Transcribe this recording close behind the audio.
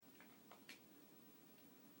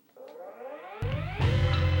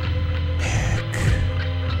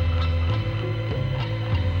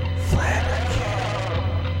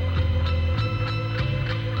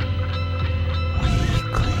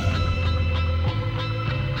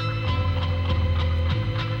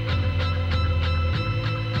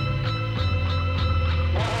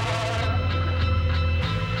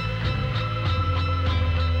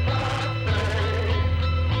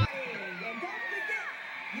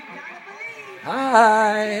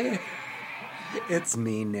Hi. It's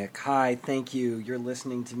me, Nick. Hi, thank you. You're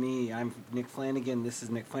listening to me. I'm Nick Flanagan. This is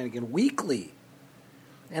Nick Flanagan Weekly.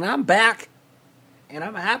 And I'm back. And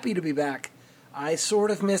I'm happy to be back. I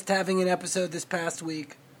sort of missed having an episode this past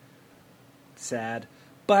week. Sad.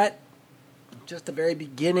 But just the very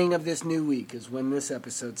beginning of this new week is when this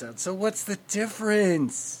episode's out. So what's the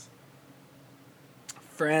difference?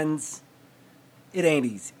 Friends, it ain't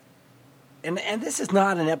easy. And this is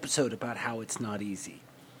not an episode about how it's not easy.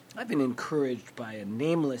 I've been encouraged by a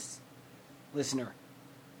nameless listener.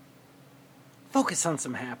 Focus on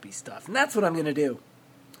some happy stuff. And that's what I'm going to do.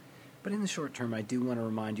 But in the short term, I do want to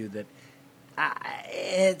remind you that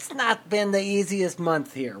it's not been the easiest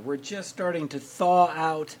month here. We're just starting to thaw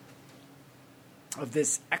out of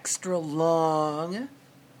this extra long,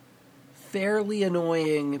 fairly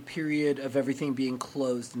annoying period of everything being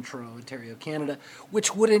closed in Toronto, Ontario, Canada,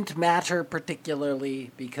 which wouldn't matter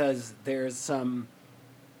particularly because there's some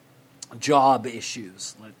job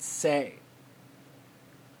issues, let's say.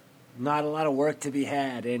 Not a lot of work to be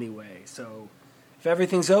had anyway, so if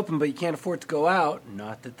everything's open but you can't afford to go out,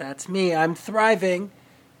 not that that's me, I'm thriving,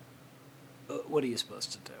 what are you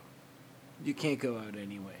supposed to do? You can't go out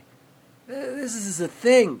anyway. This is a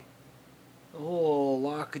thing. The whole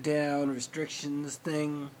lockdown restrictions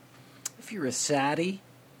thing. If you're a saddie,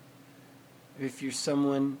 if you're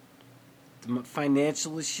someone with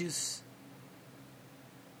financial issues,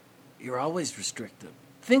 you're always restricted.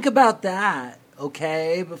 Think about that,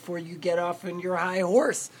 okay, before you get off on your high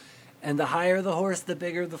horse. And the higher the horse, the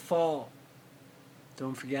bigger the fall.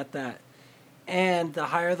 Don't forget that. And the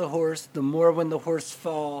higher the horse, the more when the horse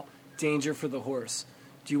fall, danger for the horse.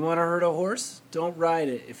 Do you want to hurt a horse? Don't ride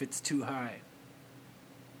it if it's too high.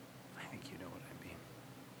 I think you know what I mean.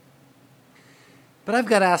 But I've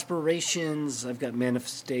got aspirations, I've got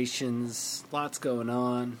manifestations, lots going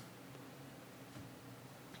on.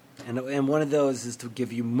 And one of those is to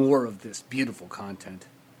give you more of this beautiful content.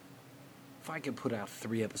 If I could put out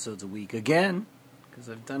 3 episodes a week again, because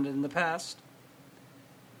I've done it in the past,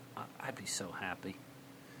 I'd be so happy.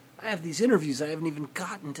 I have these interviews I haven't even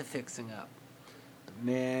gotten to fixing up. But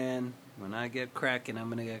man, when I get cracking, I'm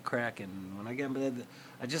going to get cracking.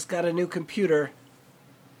 I just got a new computer,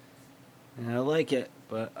 and I like it,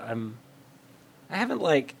 but I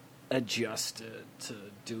haven't adjusted to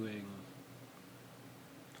doing,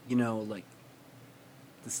 like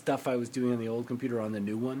the stuff I was doing on the old computer on the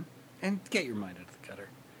new one. And get your mind out of the gutter.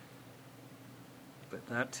 But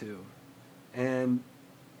that too. And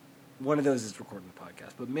one of those is recording the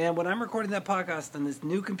podcast. But man, when I'm recording that podcast on this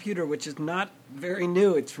new computer, which is not very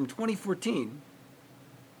new, it's from 2014,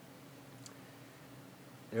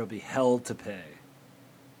 there'll be hell to pay.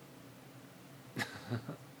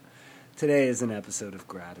 Today is an episode of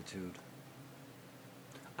gratitude.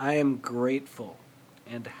 I am grateful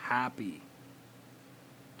and happy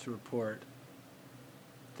to report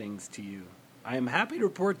things to you. I am happy to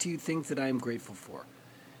report to you things that I am grateful for.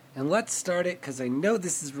 And let's start it because I know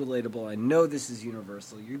this is relatable. I know this is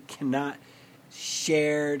universal. You cannot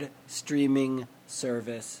shared streaming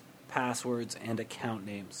service, passwords, and account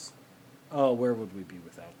names. Oh, where would we be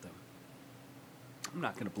without them? I'm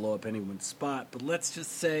not going to blow up anyone's spot, but let's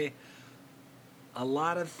just say a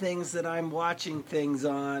lot of things that I'm watching things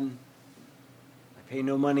on, I pay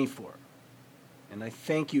no money for. And I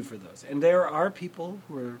thank you for those. And there are people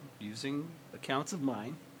who are using accounts of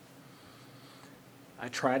mine. I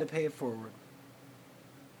try to pay it forward.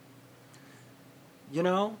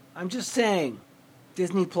 I'm just saying,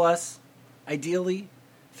 Disney Plus, ideally,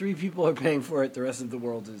 3 people are paying for it. The rest of the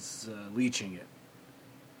world is leeching it.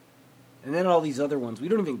 And then all these other ones, we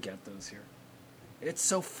don't even get those here. It's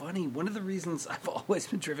so funny. One of the reasons I've always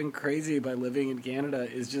been driven crazy by living in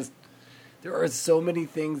Canada is just there are so many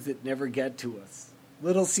things that never get to us.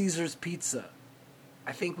 Little Caesars Pizza.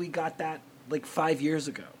 I think we got that 5 years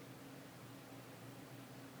ago.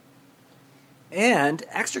 And,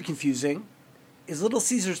 extra confusing, is Little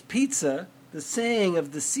Caesars Pizza, the saying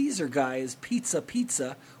of the Caesar guy is pizza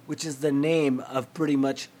pizza, which is the name of pretty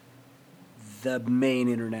much the main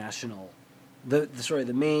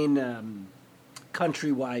the main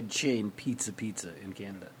countrywide chain Pizza Pizza in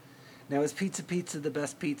Canada. Now, is Pizza Pizza the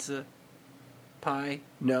best pizza pie?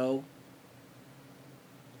 No.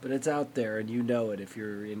 But it's out there, and you know it if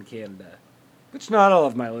you're in Canada. Which not all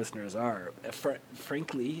of my listeners are.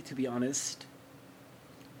 Frankly, to be honest,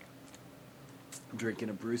 I'm drinking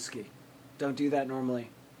a brewski. Don't do that normally.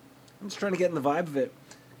 I'm just trying to get in the vibe of it.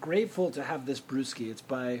 Grateful to have this brewski. It's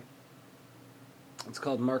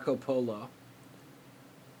called Marco Polo.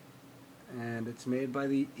 and it's made by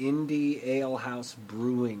the Indie Ale House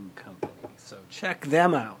Brewing Company. So check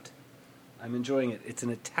them out. I'm enjoying it. It's an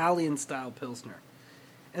Italian-style Pilsner.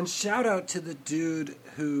 And shout out to the dude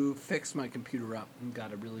who fixed my computer up and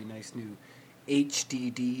got a really nice new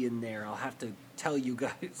HDD in there. I'll have to tell you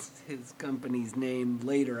guys his company's name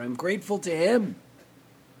later. I'm grateful to him.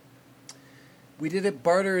 We did it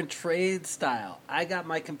barter and trade style. I got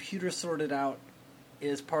my computer sorted out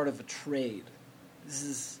as part of a trade. This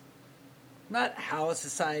is not how a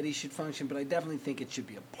society should function, but I definitely think it should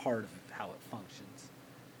be a part of how it functions.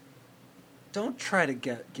 Don't try to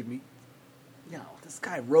give me... this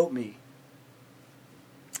guy wrote me.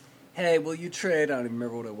 Hey, will you trade? I don't even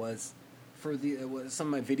remember what it was. For some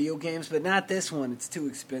of my video games, but not this one. It's too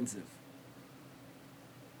expensive.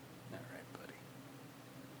 All right, buddy.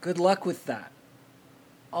 Good luck with that.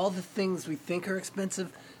 All the things we think are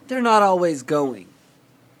expensive, they're not always going.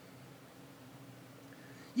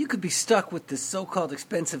 You could be stuck with this so-called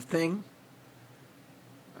expensive thing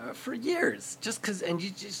for years, just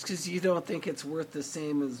because you don't think it's worth the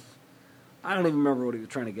same as... I don't even remember what he was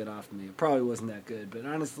trying to get off of me. It probably wasn't that good, but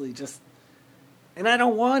honestly, and I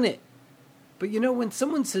don't want it. But when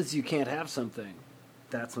someone says you can't have something,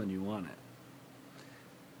 that's when you want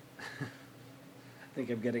it. I think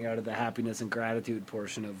I'm getting out of the happiness and gratitude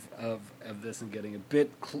portion of this and getting a bit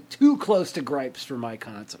too close to gripes for my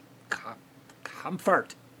comfort.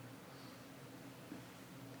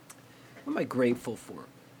 What am I grateful for?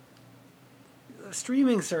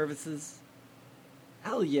 Streaming services.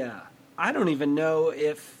 Hell yeah. I don't even know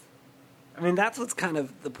if... that's what's kind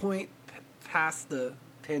of the point past the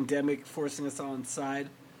pandemic forcing us all inside.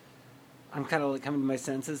 I'm kind of like coming to my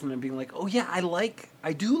senses and I'm being like, oh yeah,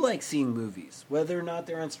 I do like seeing movies, whether or not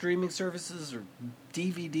they're on streaming services or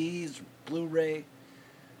DVDs or Blu-ray.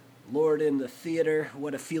 Lord, in the theater,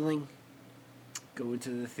 what a feeling. Go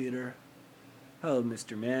into the theater. Hello,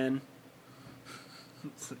 Mr. Man.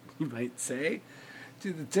 You might say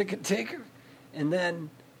to the ticket taker. And then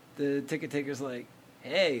the ticket taker's like,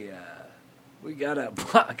 hey, we got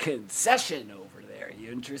a concession over there.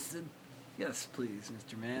 You interested? Yes, please,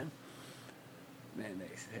 Mr. Man. Man,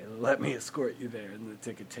 they say, let me escort you there. And the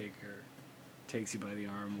ticket taker takes you by the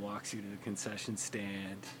arm, walks you to the concession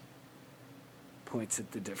stand, points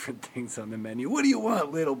at the different things on the menu. What do you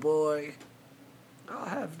want, little boy? I'll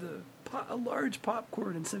have a large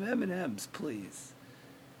popcorn and some M&Ms, please.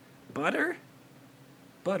 Butter?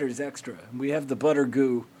 Butter's extra. We have the butter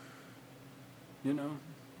goo,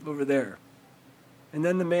 over there. And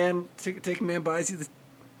then the ticket man buys you the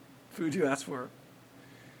food you asked for.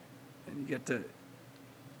 And you get to...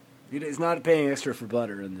 He's not paying extra for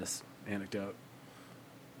butter in this anecdote.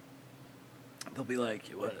 They'll be like,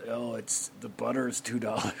 the butter is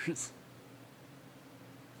 $2.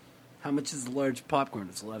 How much is the large popcorn?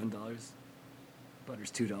 It's $11.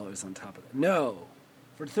 Butter's $2 on top of that. No.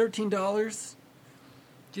 For $13,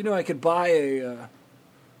 do you know I could buy a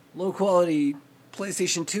low-quality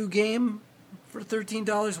PlayStation 2 game for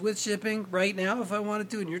 $13 with shipping right now if I wanted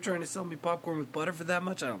to, and you're trying to sell me popcorn with butter for that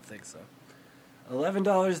much? I don't think so.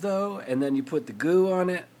 $11 though, and then you put the goo on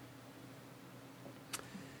it.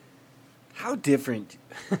 How different?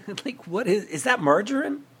 What is that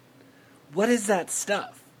margarine? What is that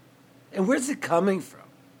stuff? And where's it coming from?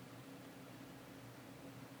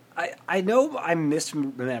 I know I'm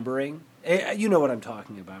misremembering. You know what I'm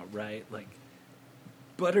talking about, right? Like,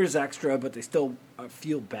 butter's extra, but they still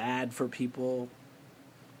feel bad for people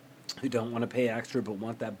who don't want to pay extra but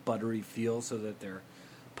want that buttery feel so that their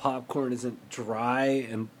popcorn isn't dry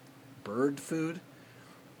and bird food.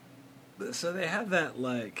 So they have that,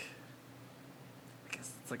 I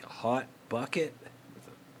guess it's like a hot bucket with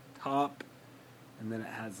a top, and then it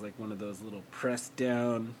has like one of those little pressed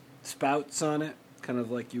down spouts on it, kind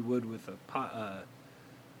of like you would with a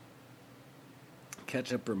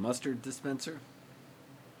ketchup or mustard dispenser.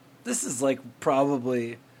 This is like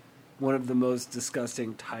probably one of the most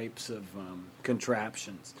disgusting types of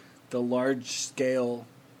contraptions. The large-scale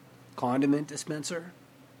condiment dispenser.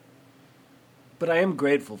 But I am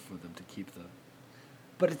grateful for them to keep them.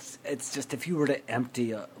 But it's just if you were to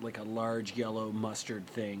empty a large yellow mustard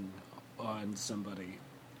thing on somebody,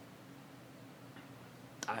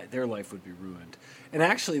 their life would be ruined. And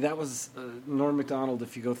actually, that was Norm Macdonald.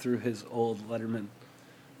 If you go through his old Letterman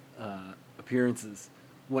appearances,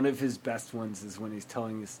 one of his best ones is when he's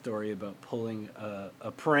telling the story about pulling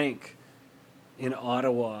a prank in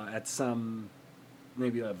Ottawa at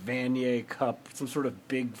maybe a Vanier Cup, some sort of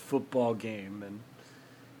big football game, and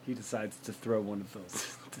he decides to throw one of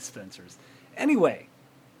those dispensers. Anyway,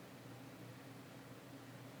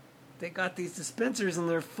 they got these dispensers and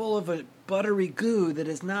they're full of a buttery goo that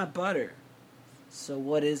is not butter. So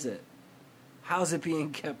what is it? How's it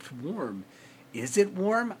being kept warm? Is it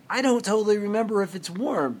warm? I don't totally remember if it's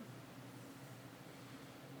warm.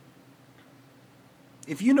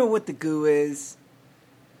 If you know what the goo is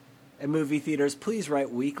at movie theaters, please write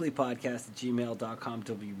weeklypodcast@gmail.com,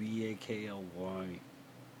 WEAKLY.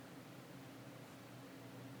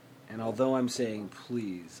 And although I'm saying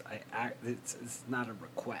please, it's not a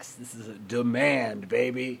request. This is a demand,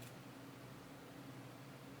 baby.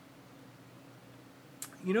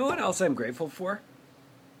 You know what else I'm grateful for?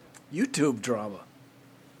 YouTube drama.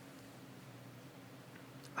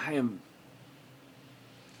 I am...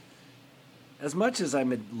 As much as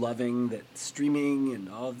I'm loving that streaming and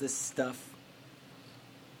all of this stuff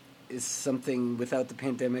is something without the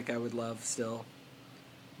pandemic I would love still,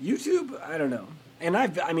 YouTube, I don't know. And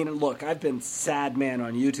I've been sad man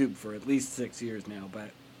on YouTube for at least 6 years now,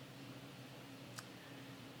 but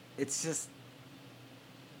it's just,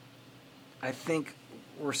 I think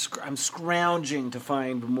I'm scrounging to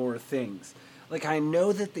find more things. Like, I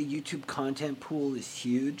know that the YouTube content pool is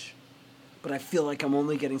huge, but I feel like I'm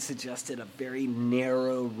only getting suggested a very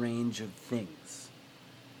narrow range of things.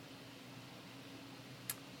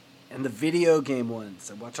 And the video game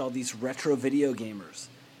ones, I watch all these retro video gamers.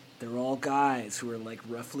 They're all guys who are like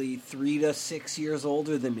roughly 3 to 6 years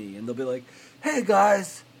older than me. And they'll be like, hey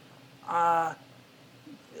guys,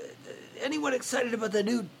 anyone excited about the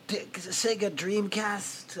new Sega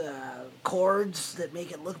Dreamcast cords that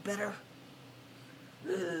make it look better?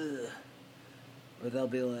 Ugh. Or they'll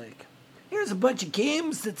be like, here's a bunch of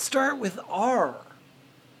games that start with R.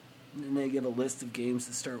 And then they give a list of games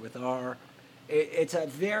that start with R. It's a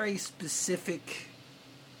very specific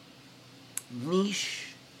niche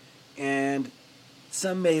and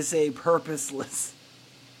some may say purposeless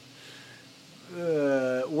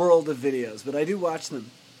world of videos. But I do watch them.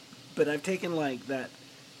 But I've taken like that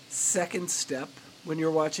second step when you're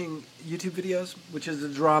watching YouTube videos, which is the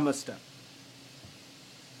drama step.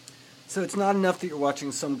 So it's not enough that you're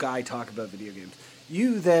watching some guy talk about video games.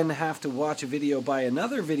 You then have to watch a video by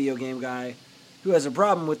another video game guy who has a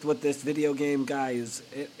problem with what this video game guy is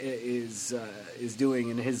doing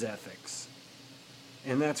in his ethics.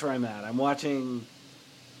 And that's where I'm at. I'm watching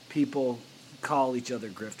people call each other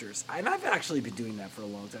grifters. And I've actually been doing that for a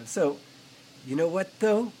long time. So, you know what,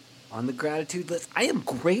 though? On the gratitude list, I am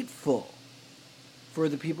grateful for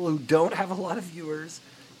the people who don't have a lot of viewers,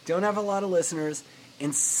 don't have a lot of listeners,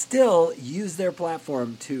 and still use their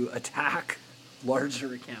platform to attack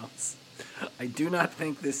larger accounts. I do not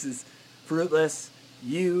think this is fruitless.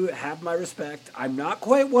 You have my respect. I'm not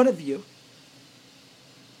quite one of you.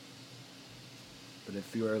 But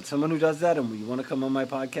if you're someone who does that and you want to come on my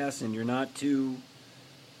podcast and you're not too,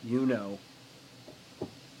 Gamergatey,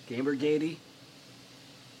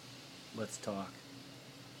 let's talk.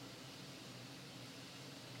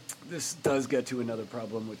 This does get to another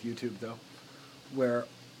problem with YouTube, though, where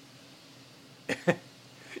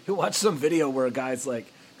you watch some video where a guy's like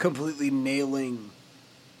completely nailing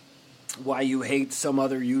why you hate some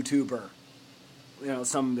other YouTuber,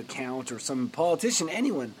 some account or some politician,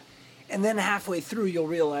 anyone. And then halfway through, you'll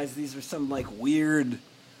realize these are some like weird,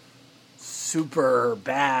 super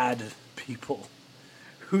bad people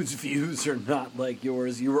whose views are not like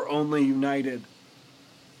yours. You were only united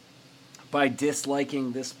by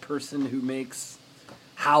disliking this person who makes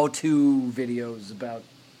how-to videos about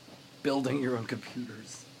building your own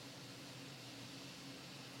computers.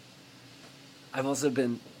 I've also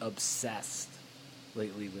been obsessed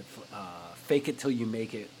lately with Fake It Till You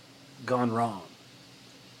Make It gone wrong,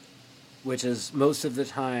 which is most of the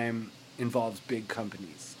time involves big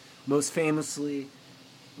companies. Most famously,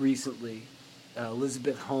 recently,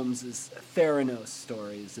 Elizabeth Holmes' Theranos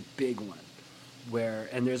story is a big one.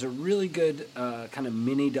 And there's a really good kind of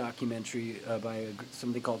mini documentary by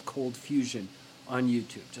something called Cold Fusion on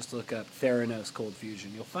YouTube. Just look up Theranos Cold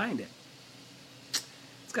Fusion. You'll find it.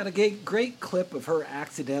 It's got a great clip of her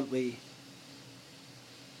accidentally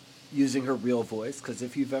using her real voice, because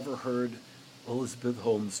if you've ever heard Elizabeth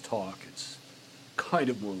Holmes talk, it's kind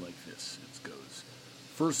of more like this. It goes,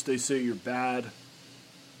 first they say you're bad,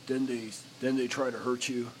 then they try to hurt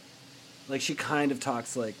you. Like, she kind of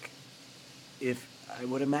talks like, if I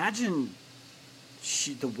would imagine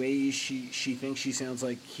the way she thinks she sounds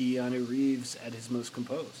like Keanu Reeves at his most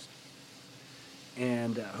composed.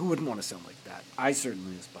 And who wouldn't want to sound like that? I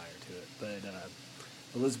certainly aspire to it, but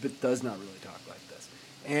Elizabeth does not really talk like this.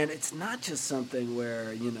 And it's not just something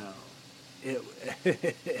where, it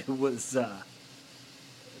was, what do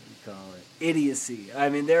you call it, idiocy. I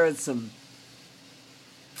mean, there is some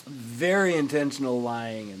very intentional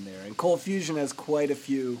lying in there. And Cold Fusion has quite a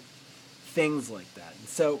few things like that. And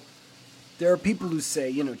so There are people who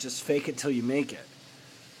say, just fake it till you make it.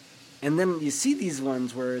 And then you see these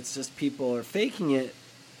ones where it's just people are faking it,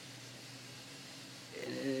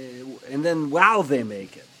 and then wow, they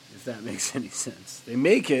make it, if that makes any sense. They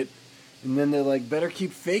make it, and then they're like, better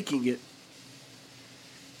keep faking it.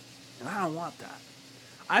 And I don't want that.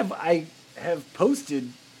 I have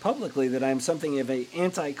posted publicly that I'm something of an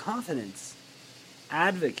anti-confidence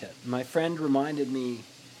advocate. My friend reminded me,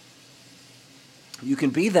 you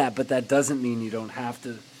can be that, but that doesn't mean you don't have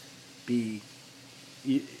to be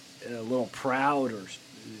a little proud or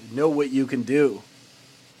know what you can do,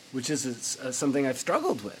 which is something I've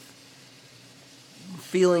struggled with.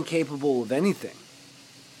 Feeling capable of anything.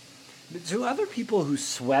 Do other people who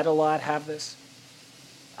sweat a lot have this?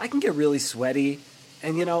 I can get really sweaty,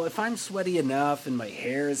 and if I'm sweaty enough and my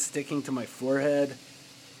hair is sticking to my forehead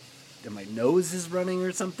and my nose is running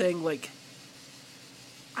or something,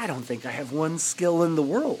 I don't think I have one skill in the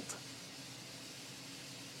world.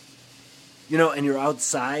 And you're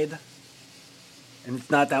outside, and it's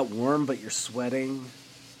not that warm, but you're sweating.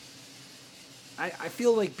 I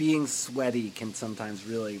feel like being sweaty can sometimes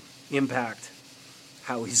really impact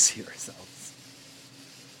how we see ourselves.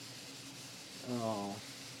 Oh.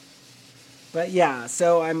 But yeah,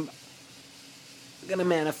 so I'm going to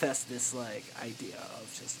manifest this, idea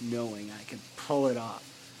of just knowing I can pull it off.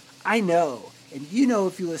 I know, and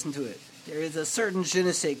if you listen to it, there is a certain je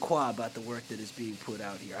ne sais quoi about the work that is being put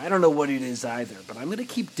out here. I don't know what it is either, but I'm going to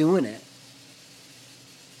keep doing it.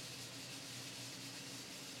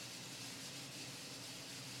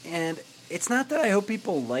 And it's not that I hope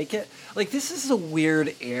people like it. This is a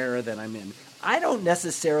weird era that I'm in. I don't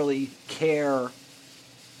necessarily care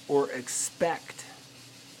or expect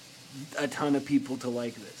a ton of people to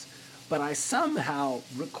like this. But I somehow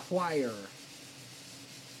require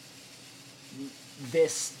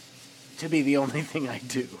this to be the only thing I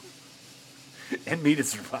do. And me to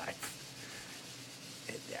survive.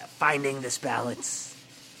 Finding this balance.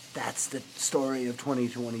 That's the story of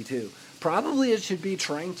 2022. Probably it should be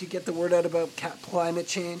trying to get the word out about climate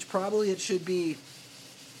change. Probably it should be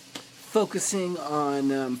focusing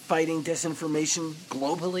on fighting disinformation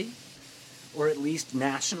globally, or at least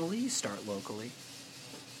nationally, start locally.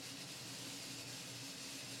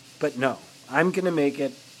 But no, I'm going to make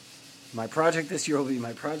it. My project this year will be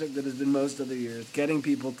my project that has been most of the years, getting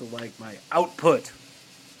people to like my output,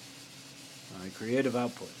 my creative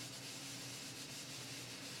output.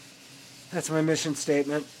 That's my mission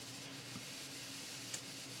statement.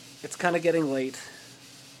 It's kind of getting late.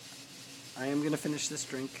 I am going to finish this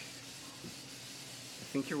drink. I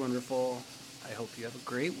think you're wonderful. I hope you have a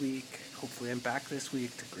great week. Hopefully I'm back this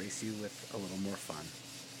week to grace you with a little more fun.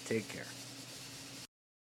 Take care.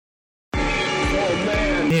 Oh,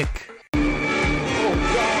 man. Nick. Oh,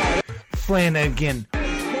 God. Flanagan.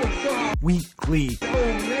 Oh, God. Weekly.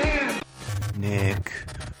 Oh, man. Nick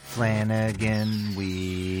Flanagan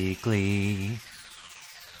Weekly.